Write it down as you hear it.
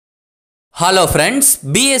Hello friends,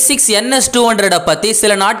 BS6 ns200 பத்தி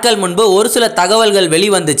சில நாட்கள் முன்பு ஒரு சில தகவல்கள்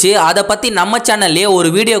வெளிவந்துச்சு. அத பத்தி நம்ம சேனல்லே ஒரு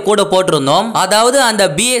வீடியோ கூட போட்டிருந்தோம். அதாவது அந்த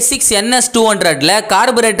BS6 ns200ல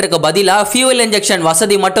கார்பரேட்டருக்கு பதிலா fuel injection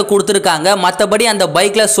வசதி மட்டும் கொடுத்திருக்காங்க. மத்தபடி அந்த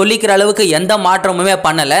பைக்ல சொல்லிக்கிற அளவுக்கு எந்த மாற்றமுமே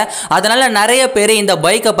பண்ணல. அதனால நிறைய பேர் இந்த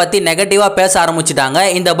பைக்கை பத்தி நெகட்டிவா பேச ஆரம்பிச்சிட்டாங்க.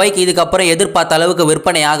 இந்த பைக் இதுக்கு அப்புறம் எதிர்பார்த்த அளவுக்கு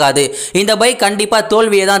விற்பனை ஆகாது. இந்த பைக் கண்டிப்பா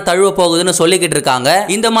தோல்வியை தான் தழுவ போகுதுன்னு சொல்லிக்கிட்டு இருக்காங்க.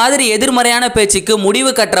 இந்த மாதிரி எதிர்மறையான பேச்சுக்கு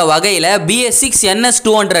முடிவு கட்டுற வகையில BS6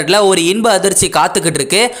 ns200ல ஒரு இன்ப அதிர்ச்சி காத்துக்கிட்டு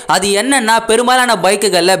இருக்கு. அது என்னன்னா பெரும்பாலான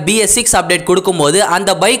பைக்குகள்ல BS6 அப்டேட் கொடுக்கும்போது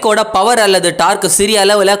அந்த பைக்கோட பவர் அல்லது டார்க் சிறிய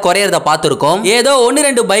அளவுல குறையறத பார்த்திருக்கோம். ஏதோ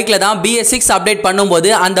 1-2 பைக்ல தான் BS6 அப்டேட்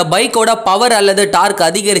பண்ணும்போது அந்த பைக்கோட பவர் அல்லது டார்க்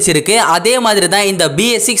அதிகரிச்சிருக்கு. அதே மாதிரி தான் இந்த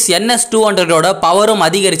BS6 ns200ஓட பவரும்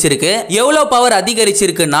அதிகரிச்சிருக்கு. எவ்வளவு பவர்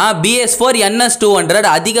அதிகரிச்சிருக்குன்னா BS4 ns200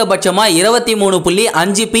 அதிகபட்சமா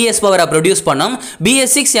 23.5 PS பவரை ப்ரொடியூஸ் பண்ணும்.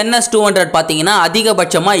 BS6 ns200 பாத்தீங்கன்னா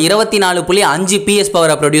அதிகபட்சமா 24.5 PS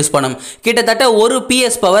பவரை ப்ரொடியூஸ் பண்ணும். கிட்டத்தட்ட 1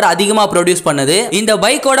 PS பவர் அதிகமா ப்ரொடியூஸ் பண்ணுது. இந்த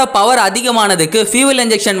பைக்கோட பவர் அதிகமானதுக்கு fuel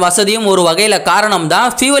injection வசதியும் ஒரு வகையில காரணம் தான்.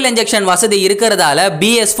 fuel injection வசதி இருக்கிறதால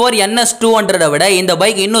BS4 ns200 விட இந்த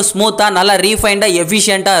பைக் இன்னும் ஸ்மூத்தா நல்லா ரீஃபைண்டா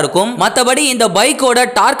எஃபிஷியன்ட்டா இருக்கும். மத்தபடி இந்த பைக்கோட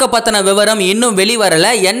டார்க் பத்தின விவரம் இன்னும்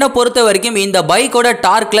வெளிவரல. என்ன பொறுத்த வரைக்கும் இந்த பைக்கோட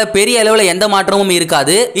டார்க்ல பெரிய அளவுல எந்த மாற்றமும்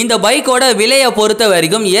இருக்காது. இந்த பைக்கோட விலையை பொறுத்த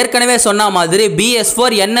வரைக்கும் ஏற்கனவே சொன்ன மாதிரி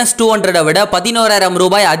BS4 ns200 விட 11,000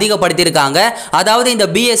 ரூபாய் அதிகப்படுத்தியிருக்காங்க. அதாவது இந்த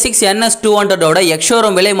BS6 ns200ஓட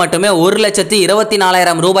எக்ஸ்ஷோரூம் விலை மட்டுமே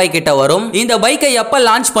 1,24,000 ரூபாய் கிட்ட வரும். இந்த பைக்கை எப்ப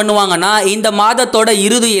லான்ச் பண்ணுவாங்கன்னா இந்த மாதத்தோட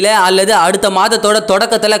இறுதியில அல்லது அடுத்த மாதத்தோட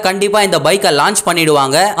தொடக்கத்துல கண்டிப்பா இந்த பைக்கை லான்ச்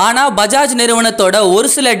பண்ணிடுவாங்க. ஆனா பஜாஜ் நிறுவனத்தோட ஒரு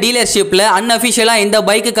சில டீலர்ஷிப்ல அன்அபிஷியலா இந்த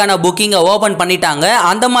பைக்குக்கான புக்கிங்க ஓபன் பண்ணிட்டாங்க.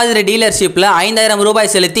 அந்த மாதிரி டீலர்ஷிப்ல 5,000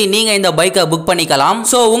 ரூபாய் செலுத்தி நீங்க இந்த பைக்கை புக் பண்ணிக்கலாம்.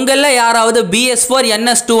 சோ உங்கள யாராவது BS4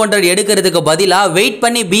 ns200 எடுக்கிறதுக்கு பதிலா வெயிட்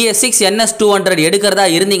பண்ணி BS6 ns200 எடுக்கிறதா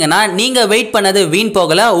இருந்தீங்கன்னா நீங்க வெயிட் பண்ணது வீண்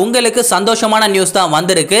போகல. உங்களுக்கு சந்தோஷமான நியூஸ் தான்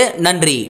வந்திருக்கு. நன்றி.